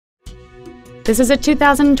This is a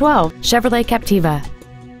 2012 Chevrolet Captiva.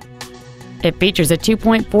 It features a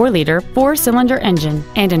 2.4-liter four-cylinder engine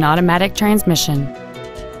and an automatic transmission.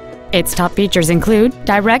 Its top features include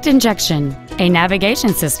direct injection, a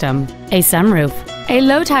navigation system, a sunroof, a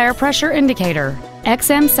low tire pressure indicator,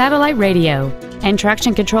 XM satellite radio, and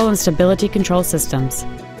traction control and stability control systems.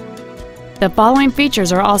 The following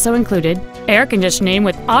features are also included: air conditioning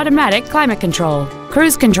with automatic climate control,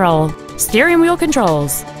 cruise control, steering wheel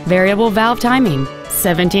controls, variable valve timing,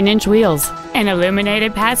 17-inch wheels, an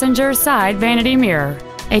illuminated passenger side vanity mirror,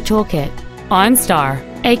 a toolkit, OnStar,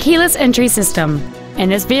 a keyless entry system,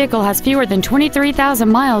 and this vehicle has fewer than 23,000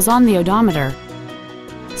 miles on the odometer.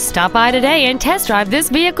 Stop by today and test drive this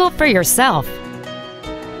vehicle for yourself.